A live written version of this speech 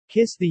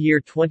KISS The year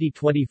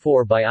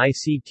 2024 by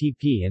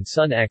ICTP and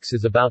SunX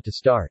is about to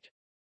start.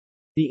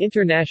 The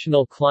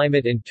International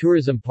Climate and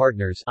Tourism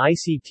Partners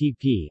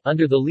 (ICTP),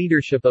 under the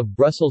leadership of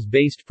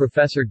Brussels-based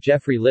Professor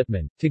Jeffrey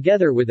Lippman,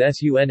 together with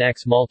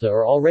SUNX Malta,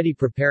 are already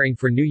preparing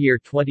for New Year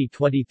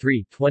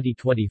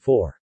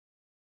 2023-2024.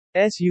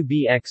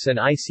 SUBX and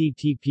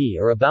ICTP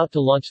are about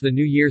to launch the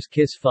New Year's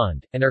KISS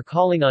Fund, and are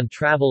calling on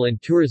travel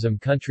and tourism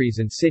countries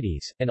and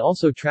cities, and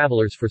also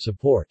travelers for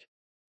support.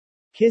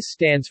 KISS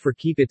stands for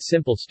Keep It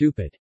Simple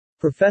Stupid.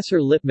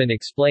 Professor Lippman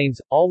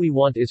explains, all we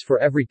want is for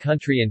every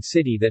country and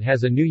city that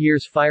has a New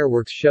Year's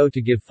fireworks show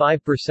to give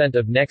 5%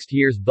 of next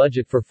year's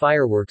budget for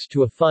fireworks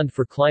to a fund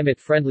for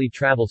climate-friendly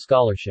travel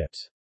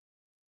scholarships.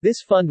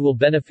 This fund will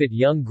benefit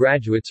young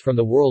graduates from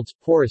the world's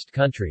poorest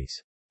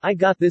countries. I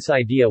got this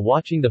idea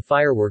watching the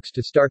fireworks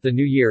to start the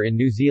new year in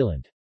New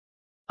Zealand.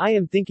 I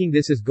am thinking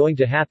this is going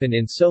to happen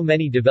in so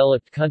many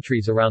developed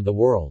countries around the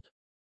world.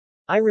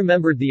 I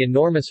remembered the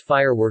enormous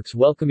fireworks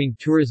welcoming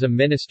tourism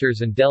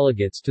ministers and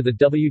delegates to the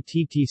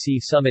WTTC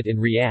summit in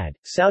Riyadh,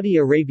 Saudi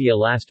Arabia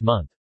last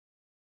month.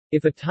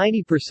 If a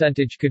tiny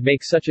percentage could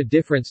make such a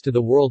difference to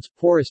the world's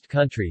poorest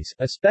countries,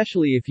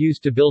 especially if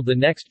used to build the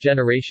next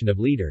generation of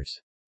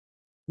leaders.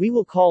 We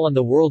will call on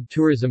the world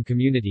tourism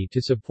community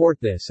to support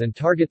this and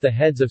target the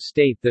heads of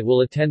state that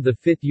will attend the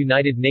 5th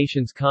United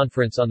Nations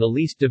Conference on the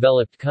Least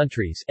Developed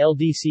Countries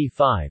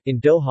 (LDC5)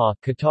 in Doha,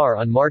 Qatar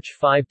on March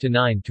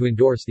 5-9 to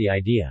endorse the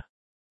idea.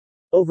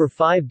 Over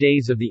 5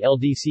 days of the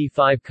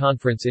LDC5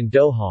 conference in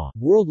Doha,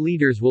 world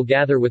leaders will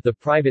gather with the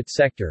private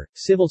sector,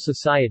 civil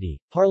society,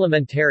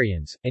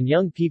 parliamentarians, and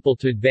young people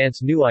to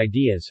advance new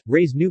ideas,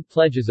 raise new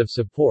pledges of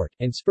support,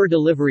 and spur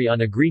delivery on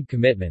agreed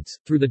commitments,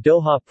 through the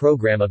Doha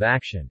Program of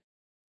Action.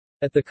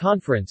 At the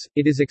conference,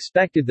 it is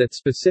expected that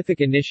specific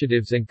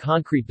initiatives and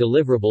concrete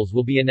deliverables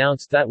will be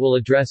announced that will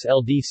address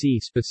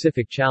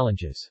LDC-specific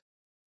challenges.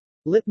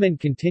 Lippman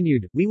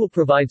continued, we will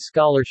provide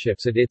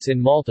scholarships at ITS in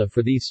Malta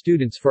for these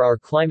students for our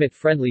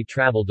climate-friendly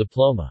travel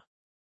diploma.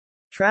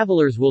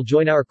 Travelers will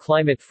join our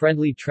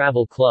climate-friendly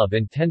travel club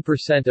and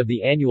 10% of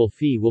the annual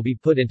fee will be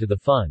put into the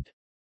fund.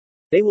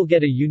 They will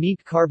get a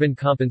unique carbon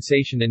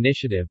compensation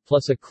initiative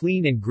plus a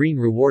clean and green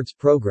rewards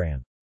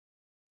program.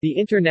 The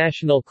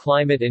International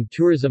Climate and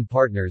Tourism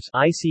Partners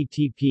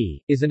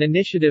 (ICTP) is an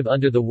initiative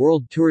under the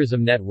World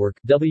Tourism Network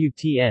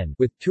 (WTN),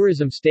 with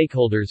tourism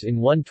stakeholders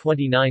in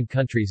 129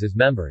 countries as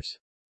members.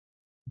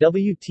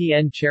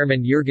 WTN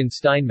Chairman Jürgen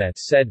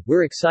Steinmetz said,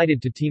 "We're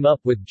excited to team up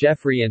with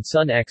Jeffrey and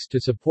SunX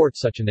to support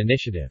such an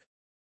initiative."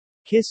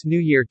 KISS New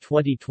Year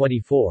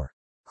 2024.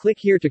 Click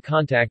here to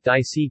contact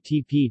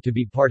ICTP to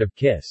be part of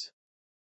KISS.